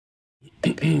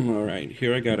Alright,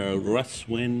 here I got a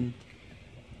Russwin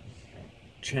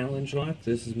challenge lock.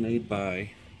 This is made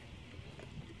by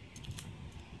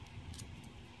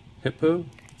HIPU.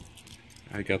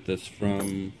 I got this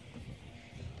from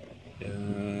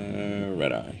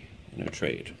Redeye in a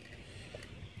trade.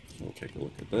 So we'll take a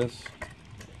look at this.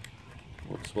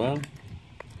 Works well.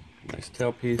 Nice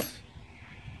tailpiece.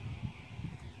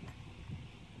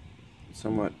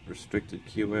 Somewhat restricted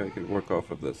keyway. I could work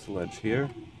off of this ledge here.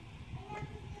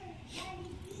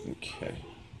 Okay.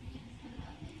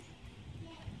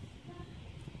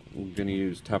 I'm going to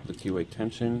use top of the keyway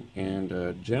tension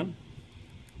and gem.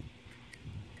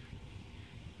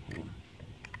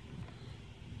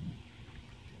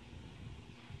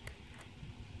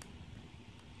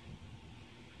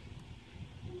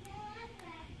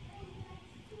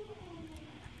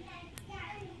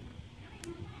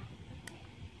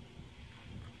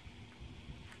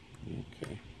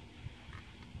 Okay.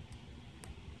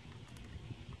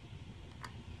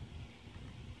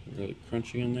 Really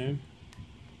crunchy in there.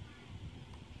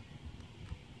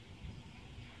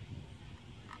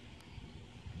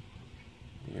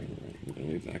 Alright, I'm going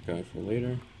to leave that guy for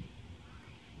later.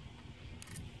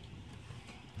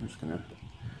 I'm just going to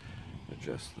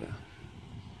adjust the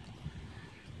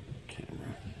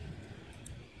camera.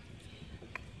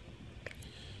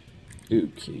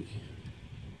 Okay.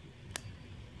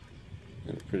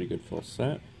 Got a pretty good full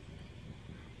set.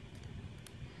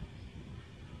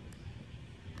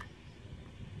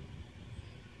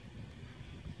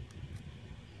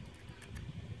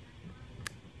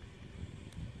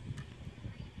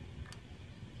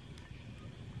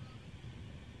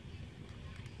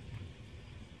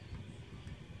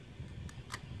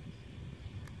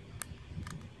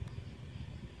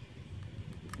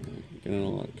 Getting a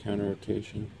lot of counter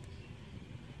rotation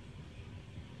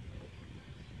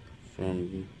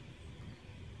from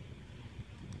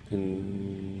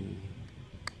pin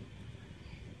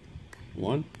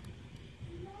 1.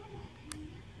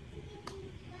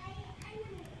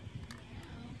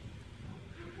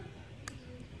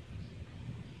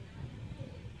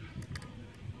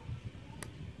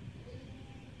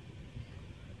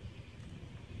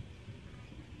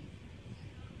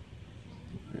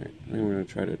 Alright, I'm going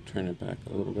to try to turn it back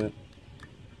a little bit.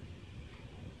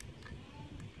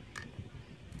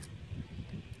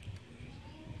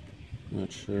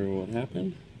 Not sure what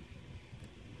happened.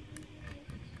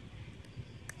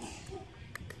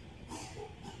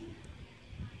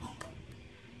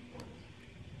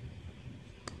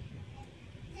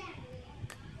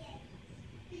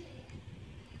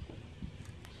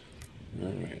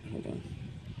 Alright, hold on.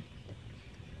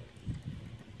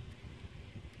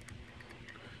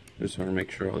 I just want to make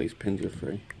sure all these pins are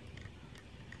free.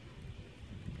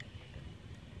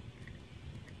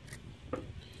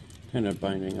 Kind of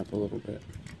binding up a little bit.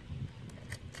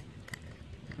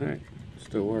 Alright,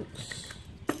 still works.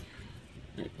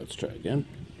 Alright, let's try again.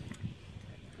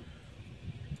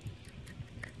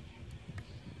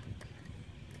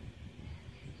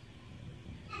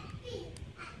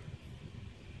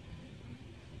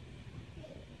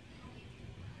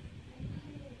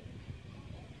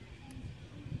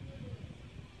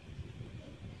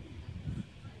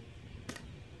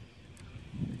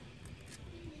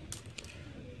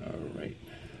 Alright.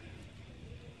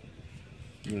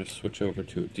 I'm going to switch over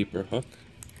to a deeper hook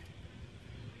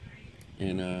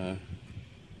in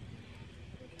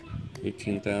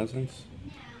 18 thousandths.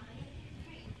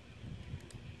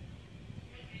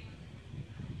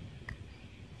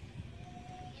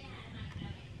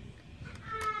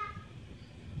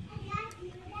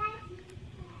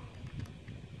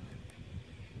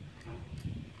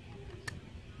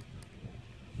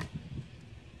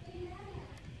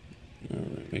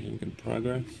 Alright, making good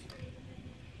progress.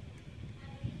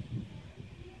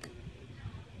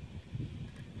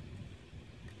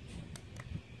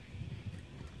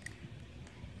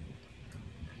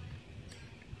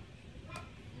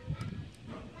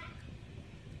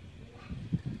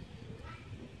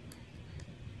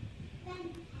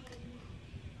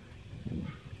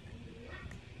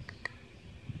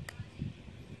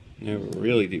 I have a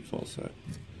really deep fall set.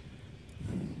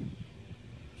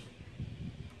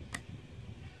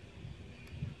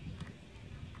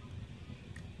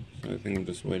 So I think I'm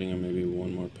just waiting on maybe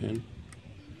one more pin.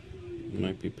 It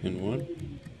might be pin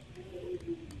 1.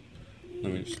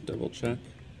 Let me just double check.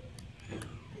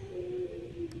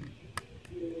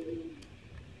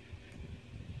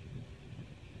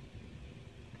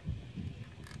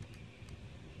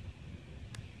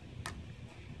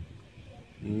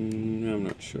 I'm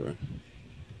not sure.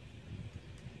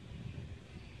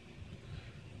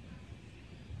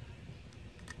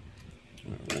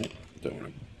 Alright, don't want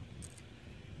to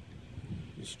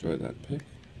destroy that pick.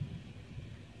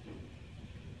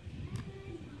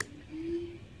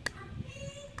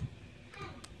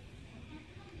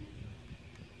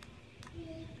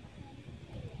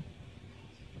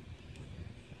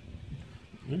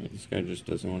 Alright, this guy just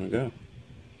doesn't want to go.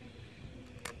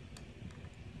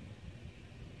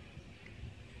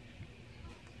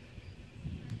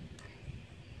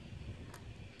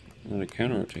 Another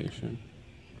counter rotation.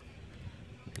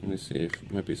 Let me see if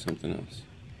it might be something else.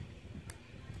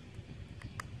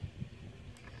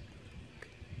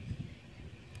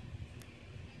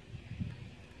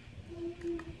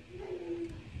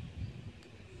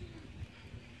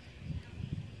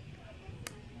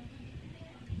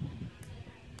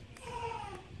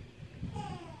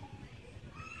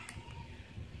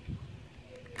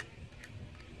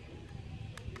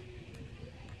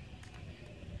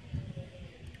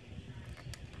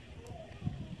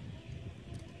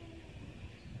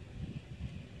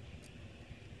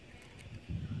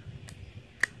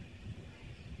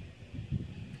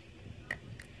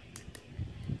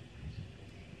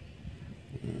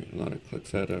 A lot of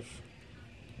clicks out of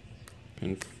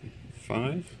pin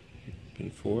 5, pin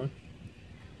 4.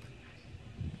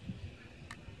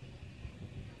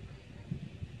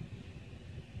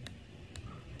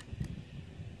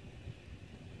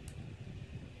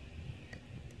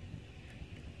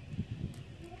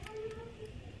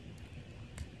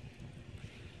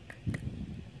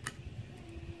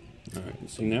 Alright,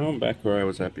 so now I'm back where I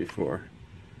was at before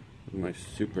with my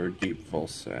super deep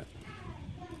false set.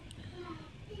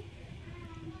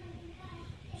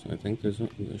 So I think there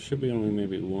should be only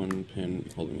maybe one pin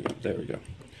holding me up. There we go.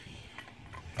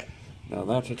 Now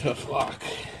that's a tough lock.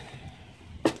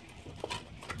 I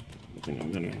think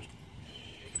I'm going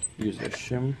to use a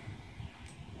shim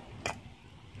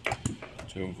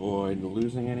to avoid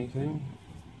losing anything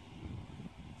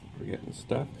or getting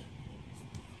stuck.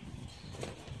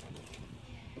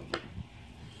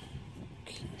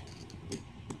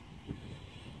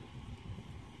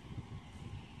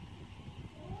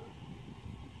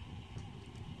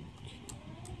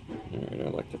 Alright, I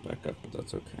like to back up, but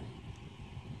that's okay.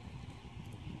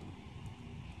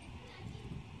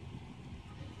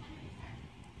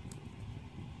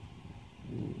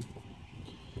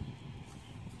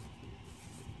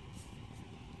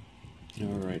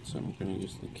 Alright, so I'm going to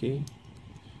use the key.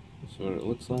 That's what it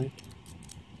looks like.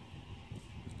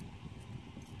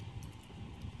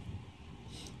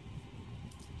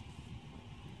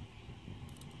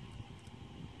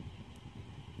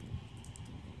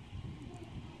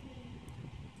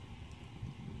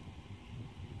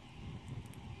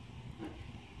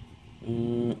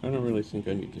 I don't really think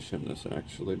I need to shim this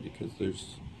actually, because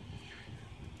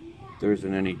there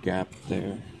isn't any gap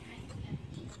there.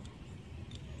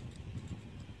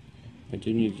 I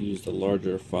do need to use the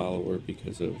larger follower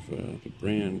because of the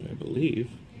brand, I believe.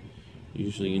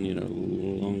 Usually you need a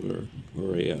longer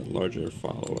or a larger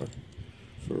follower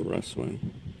for a Rustwing.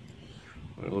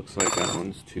 But it looks like that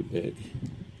one's too big.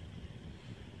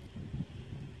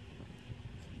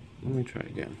 Let me try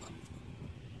again.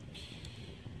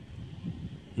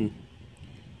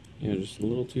 Yeah, just a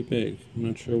little too big. I'm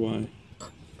not sure why.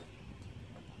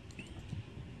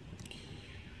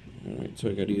 Alright, so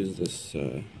I gotta use this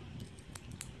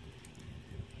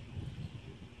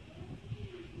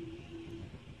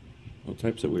all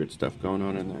types of weird stuff going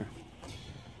on in there.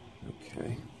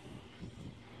 Okay.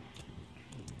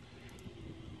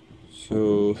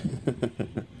 So,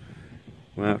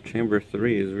 wow, chamber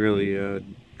 3 is really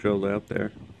drilled out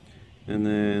there. And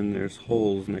then there's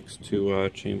holes next to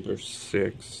chamber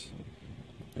 6,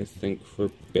 I think for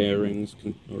bearings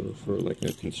or for like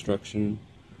a construction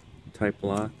type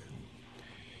lock.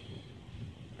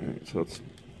 Alright, so let's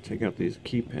take out these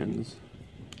key pins.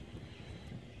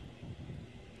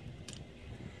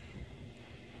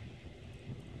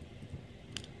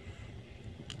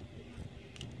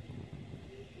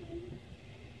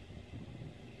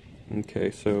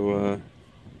 Okay, so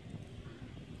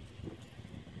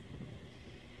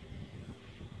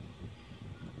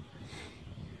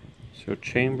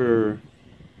chamber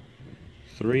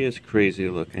 3 is crazy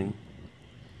looking,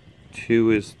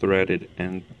 2 is threaded,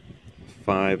 and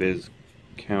 5 is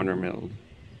counter milled.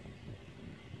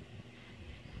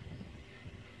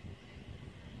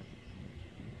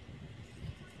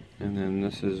 And then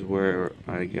this is where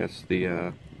I guess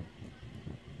the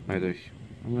either,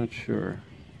 I'm not sure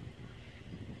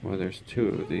why there's 2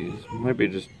 of these. Might be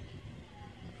just,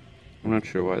 I'm not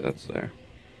sure why that's there.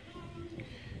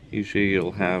 Usually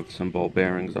you'll have some ball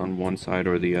bearings on one side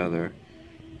or the other,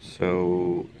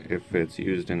 so if it's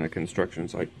used in a construction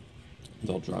site,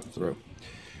 they'll drop through.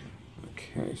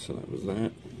 Okay, so that was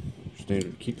that.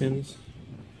 standard key pins,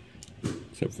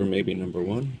 except for maybe number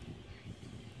 1.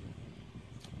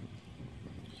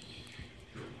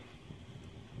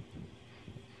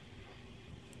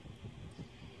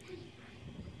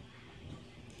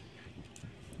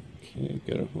 Okay,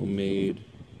 got a homemade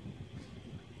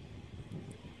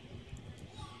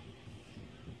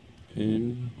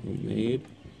pin, homemade.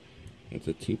 That's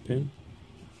a T-pin.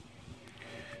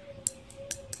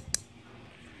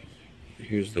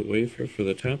 Here's the wafer for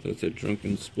the top. That's a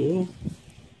drunken spool.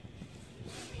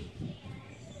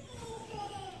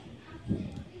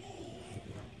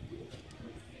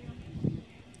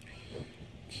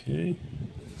 Okay.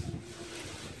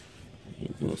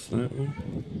 Lost that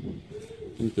one.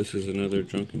 I think this is another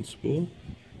drunken spool.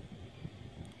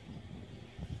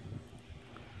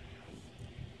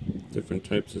 Different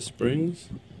types of springs.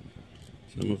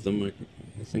 Some of them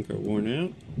I think are worn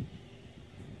out.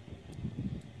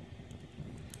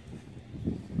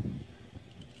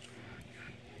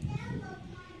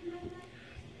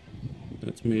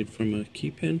 That's made from a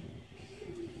key pin.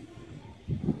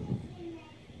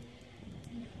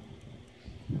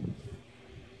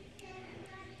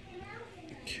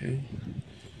 Okay,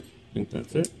 I think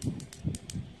that's it.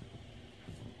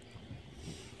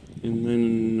 And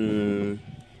then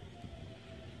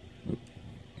a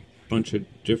bunch of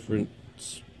different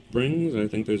springs. I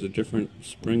think there's a different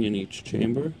spring in each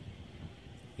chamber.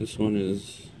 This one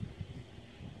is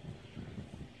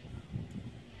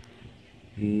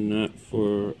not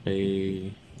for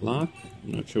a lock.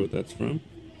 I'm not sure what that's from.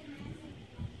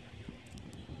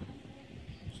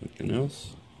 Something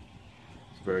else.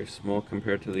 It's very small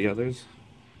compared to the others.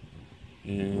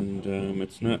 And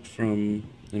it's not from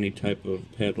any type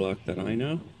of padlock that I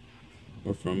know,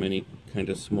 or from any kind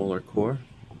of smaller core.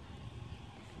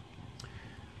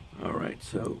 Alright,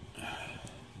 so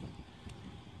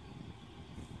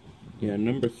yeah,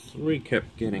 number 3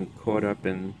 kept getting caught up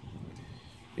in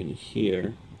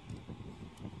here,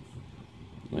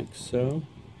 like so.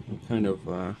 I'm kind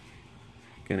of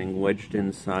getting wedged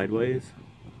in sideways.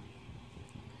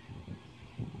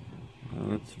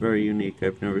 That's very unique.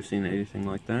 I've never seen anything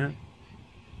like that.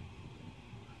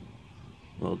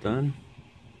 Well done.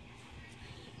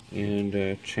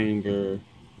 And chamber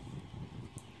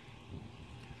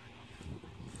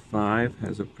 5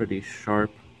 has a pretty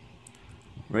sharp,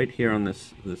 right here on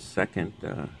this the second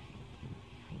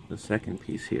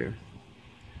piece here.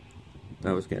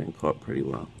 That was getting caught pretty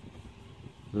well.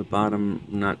 The bottom,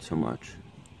 not so much.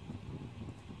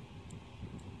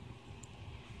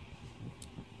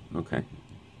 Okay.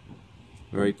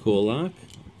 Very cool lock.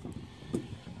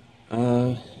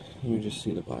 Let me just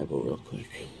see the Bible real quick.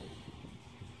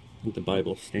 I think the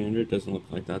Bible standard doesn't look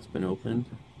like that's been opened.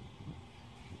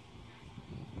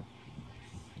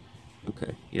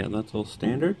 Okay, yeah, that's all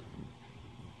standard.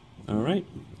 Alright.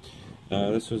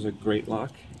 This was a great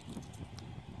lock.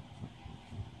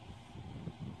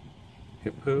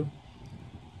 HIPU.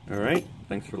 Alright,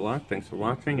 thanks for the lock, thanks for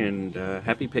watching, and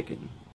happy picking.